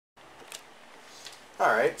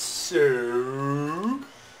Alright, so...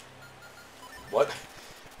 What?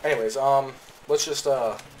 Anyways, let's just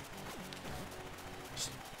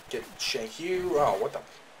get shank you. Oh, what the...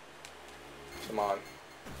 Come on.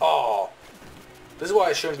 Oh! This is why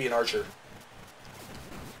I shouldn't be an archer.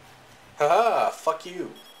 Haha, fuck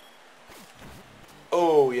you.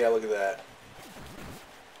 Oh, yeah, look at that.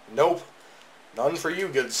 Nope. None for you,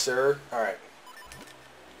 good sir. Alright.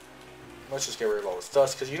 Let's just get rid of all this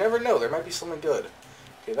dust, because you never know. There might be something good.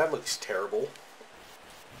 Okay, that looks terrible.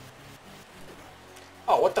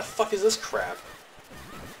 Oh, what the fuck is this crap?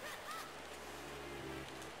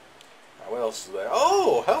 What else is there?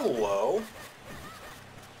 Oh, hello!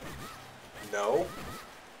 No.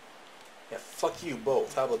 Yeah, fuck you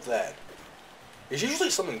both. How about that? There's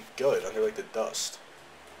usually something good under, like, the dust.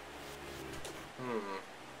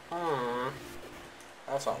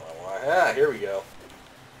 That's not what I want. Ah, here we go.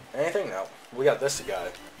 Anything? No. We got this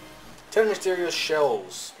guy. 10 mysterious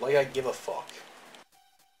shells. Like I give a fuck.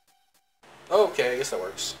 Okay, I guess that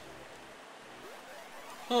works.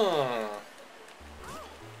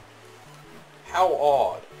 How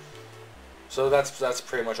odd. So that's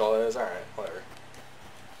pretty much all it is. Alright, whatever.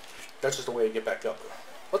 That's just a way to get back up.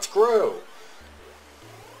 Let's grow!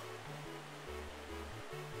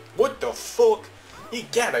 What the fuck?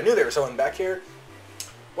 Egad, I knew there was someone back here.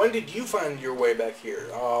 When did you find your way back here?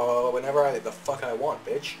 Whenever the fuck I want,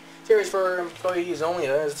 bitch. Series for employees only,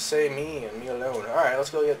 that is to say me and me alone. Alright, let's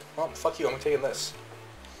go get... Oh, fuck you, I'm taking this.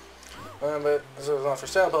 But this is not for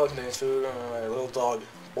sale, but it contains food. My little dog,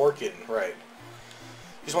 Borkin, right.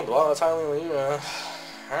 You just want the bottle of time when you,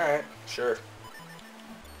 Alright, sure.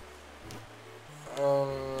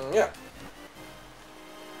 Yeah.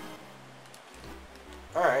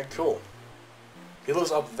 Alright, cool. He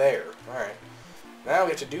lives up there. Alright. Now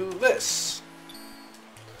we have to do this.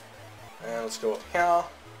 And let's go up here.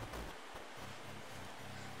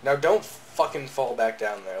 Now don't fucking fall back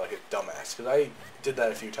down there like a dumbass, because I did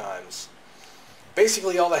that a few times.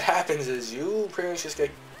 Basically all that happens is you pretty much just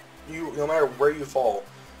get... no matter where you fall,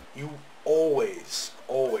 you always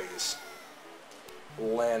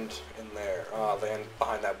land in there. Land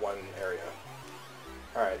behind that one area.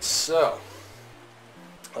 Alright, so...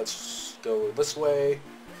 let's go this way.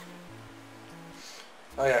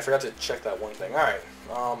 Oh yeah, I forgot to check that one thing. Alright,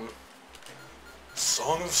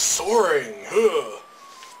 Song of Soaring! Ugh.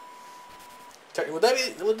 Would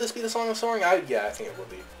this be the Song of Soaring? Yeah, I think it would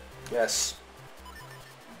be. Yes.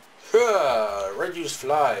 Red used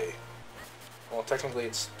fly. Well, technically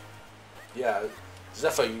it's... yeah,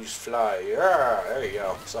 Zephyr used fly. There you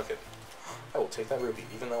go. Suck it. I will take that rupee,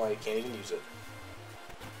 even though I can't even use it.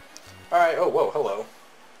 Alright, oh, whoa, hello.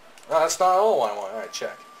 Oh, that's not all I want. Alright,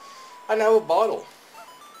 check. I now have a bottle.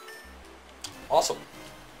 Awesome.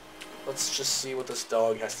 Let's just see what this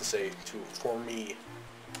dog has to say for me.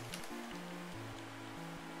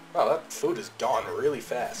 Wow, that food is gone really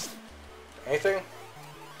fast. Anything?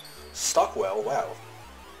 Stockwell, wow.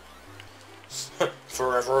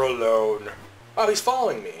 Forever alone. Oh, he's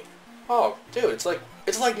following me. Oh, dude, it's like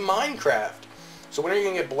Minecraft. So when are you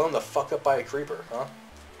gonna get blown the fuck up by a creeper, huh?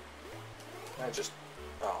 I just...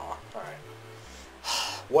 aw, alright.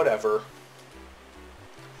 Whatever.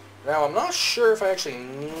 Now, I'm not sure if I actually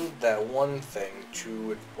need that one thing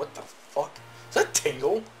to... what the fuck? Is that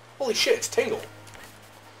Tingle? Holy shit, it's Tingle.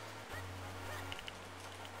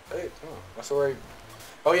 Hey, that's alright.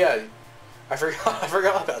 Oh yeah, I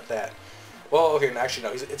forgot about that. Well, okay, actually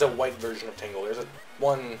no, it's a white version of Tingle. There's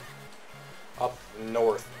one up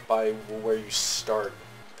north by where you start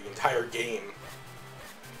the entire game.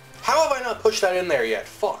 How have I not pushed that in there yet?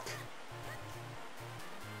 Fuck.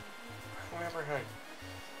 I remember how...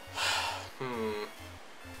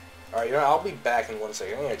 Alright, you know, I'll be back in 1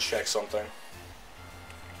 second. I need to check something.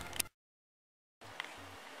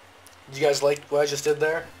 Did you guys like what I just did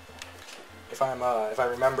there? If I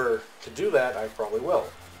remember to do that, I probably will.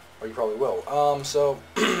 Or you probably will. So,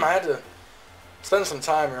 I had to spend some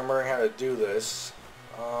time remembering how to do this.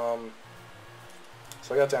 So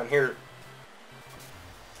I got down here.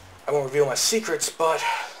 I won't reveal my secrets, but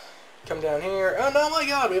come down here. Oh, no, my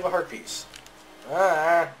god, we have a heart piece.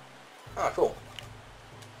 Ah, cool.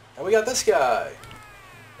 And we got this guy.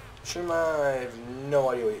 I have no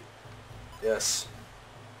idea what he... yes.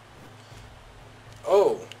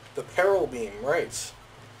 Oh, the peril beam, right.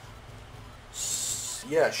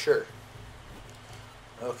 Yeah, sure.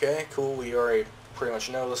 Okay, cool, we already pretty much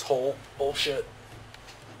know this whole bullshit.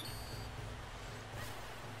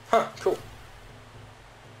 Huh, cool.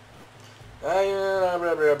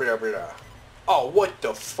 Oh, what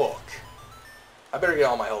the fuck? I better get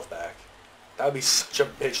all my health back. That would be such a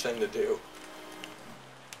bitch thing to do.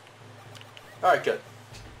 Alright, good.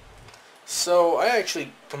 So, I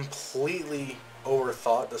actually completely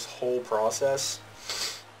overthought this whole process.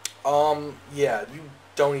 Yeah, you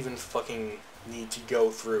don't even fucking need to go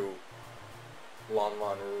through Lon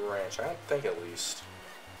Lon Ranch. I don't think, at least.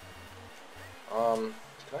 Can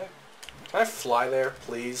I fly there,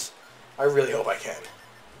 please? I really hope I can.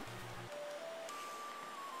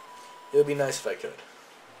 It would be nice if I could.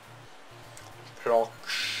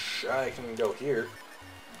 I can go here.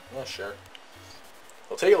 Yeah, sure.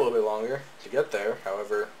 It'll take a little bit longer to get there,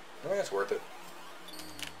 however, it's worth it.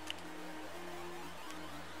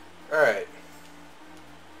 Alright.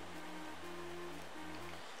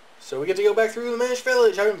 So we get to go back through the Minish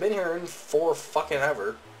village. I haven't been here in for fucking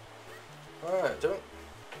ever. Alright,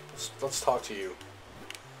 let's talk to you.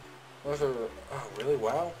 Oh, really?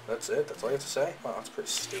 Wow? That's it? That's all you have to say? Wow, that's pretty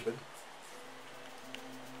stupid.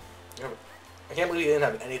 I can't believe you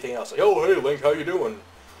didn't have anything else. Like, oh, hey, Link, how you doing?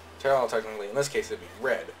 Terrell, technically, in this case, it'd be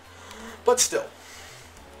red. But still,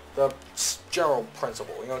 the general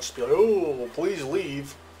principle, you know, just be like, oh, please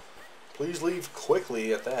leave. Please leave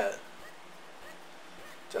quickly at that.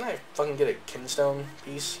 Didn't I fucking get a kinstone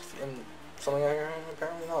piece in something out here?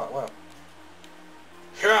 Apparently not. Wow.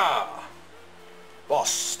 Yeah!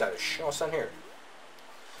 Boss status. Oh, what's down here?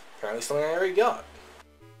 Apparently something I already got.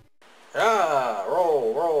 Ah!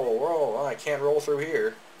 Roll, roll, roll. Oh, I can't roll through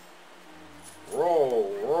here.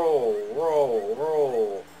 Roll, roll, roll,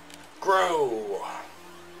 roll. Grow!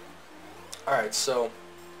 Alright, so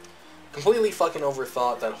completely fucking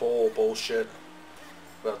overthought that whole bullshit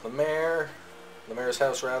about the mayor's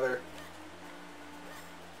house, rather.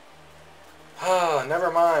 Ah,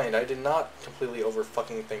 never mind. I did not completely over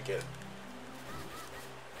fucking think it.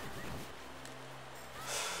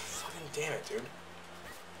 Fucking damn it, dude.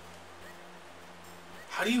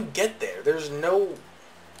 How do you get there? There's no...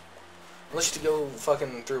 Unless you go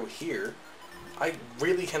fucking through here. I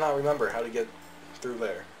really cannot remember how to get through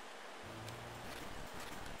there.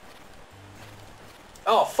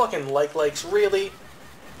 Oh, fucking likes, really?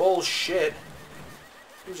 Bullshit.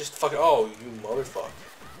 You just fucking... Oh, you motherfucker.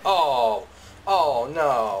 Oh. Oh,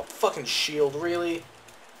 no. Fucking shield, really?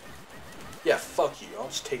 Yeah, fuck you. I'll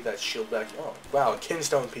just take that shield back. Oh, wow, a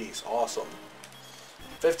kinstone piece. Awesome.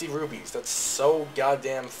 50 rupees. That's so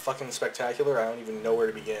goddamn fucking spectacular, I don't even know where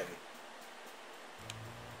to begin.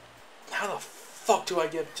 How the fuck do I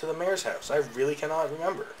get to the mayor's house? I really cannot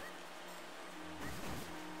remember.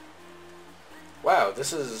 Wow,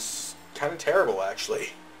 this is kind of terrible, actually.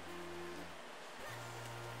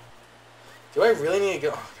 Do I really need to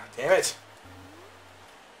go? Oh, god damn it.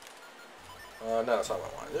 No, that's not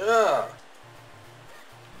what I wanted. Yeah.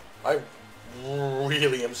 I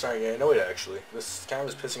really am starting to get annoyed, actually. This kind of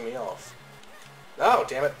is pissing me off. Oh,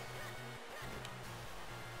 damn it.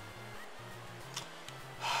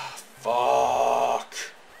 Fuck.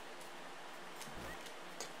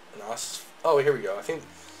 Oh, here we go. I think...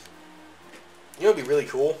 You know what would be really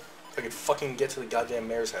cool? If I could fucking get to the goddamn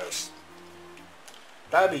mayor's house.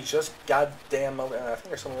 That'd be just goddamn... I think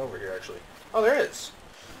there's something over here, actually. Oh, there is.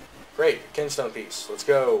 Great. Kinstone piece. Let's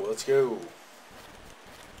go. Let's go.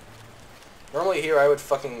 Normally here I would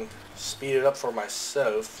fucking speed it up for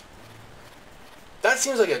myself. That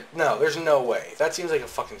seems like a... No, there's no way. That seems like a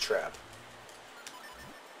fucking trap.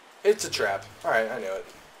 It's a trap. Alright, I knew it.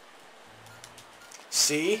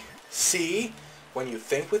 See? See? When you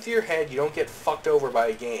think with your head, you don't get fucked over by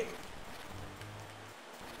a game.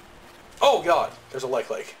 Oh god! There's a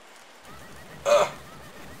like. Ugh.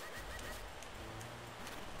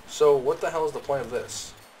 So, what the hell is the point of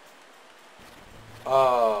this?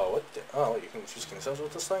 What the... Oh, you can choose kinstones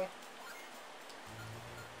with this thing?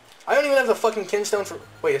 I don't even have the fucking kinstone for...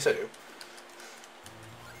 Wait, yes I do.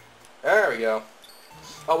 There we go.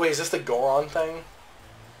 Oh wait, is this the Goron thing?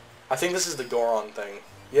 I think this is the Goron thing.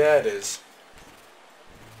 Yeah, it is.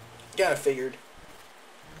 Kinda figured.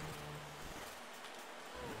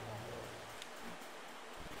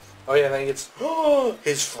 Oh yeah, then he gets... Oh,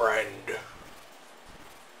 his friend.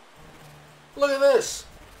 Look at this.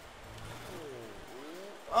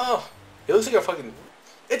 Oh, he looks like a fucking...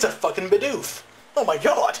 It's a fucking Bidoof. Oh my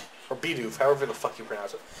god. Or Bidoof, however the fuck you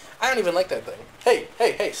pronounce it. I don't even like that thing. Hey,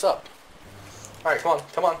 hey, hey, sup. Alright, come on,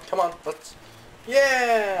 come on, come on. Let's...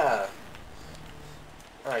 Yeah!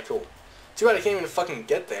 Alright, cool. Too bad I can't even fucking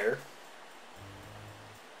get there.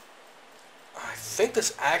 I think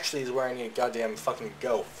this actually is where I need to goddamn fucking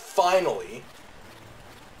go. Finally!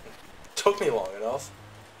 Took me long enough.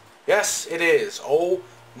 Yes, it is. Oh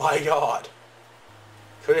my god.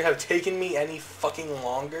 Could it have taken me any fucking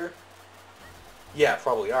longer? Yeah,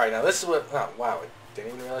 probably. Alright, now this is what... Oh, wow. I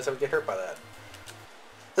didn't even realize I would get hurt by that.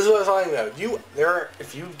 This is what I was talking about.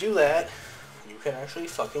 If you do that, you can actually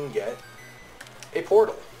fucking get a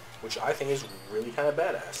portal, which I think is really kind of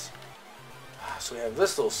badass. So we have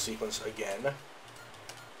this little sequence again.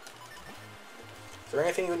 Is there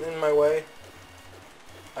anything in my way?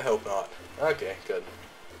 I hope not. Okay, good.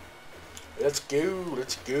 Let's go,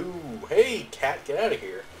 let's go. Hey, cat, get out of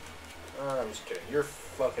here. I'm just kidding. You're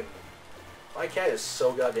fucking... My cat is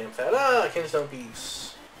so goddamn fat. Ah, Kingstone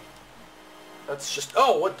Piece. That's just...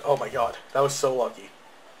 Oh, what? Oh my god. That was so lucky.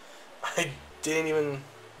 I didn't even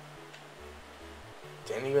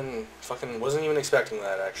fucking... Wasn't even expecting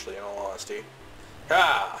that, actually, in all honesty.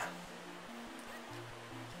 Ah!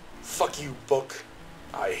 Fuck you, book.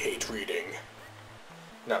 I hate reading.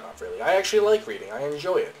 No, not really. I actually like reading. I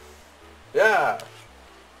enjoy it. Yeah!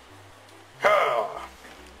 Ha!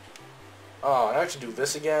 Oh, and I have to do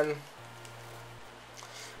this again.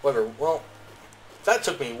 Whatever. Well, that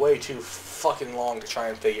took me way too fucking long to try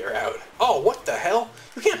and figure out. Oh, what the hell?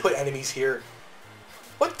 You can't put enemies here.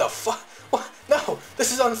 What the fuck? What? No,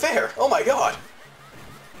 this is unfair. Oh my god.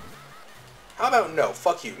 How about no?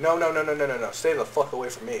 Fuck you. No, no, no, no, no, no, no. Stay the fuck away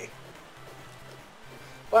from me.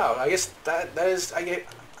 Wow, I guess that is...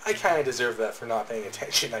 I kind of deserve that for not paying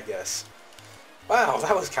attention, I guess. Wow,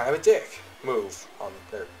 that was kind of a dick move on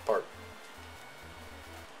their part.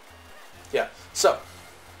 Yeah, so.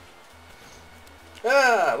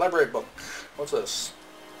 Ah, library book. What's this?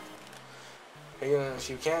 If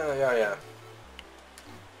you can, yeah.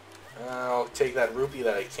 I'll take that rupee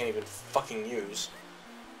that I can't even fucking use.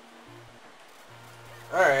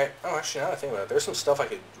 Alright. Oh, actually, now that I think about it, there's some stuff I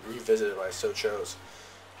could revisit if I so chose.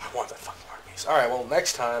 I want that fucking art piece. Alright, well,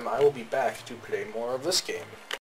 next time I will be back to play more of this game.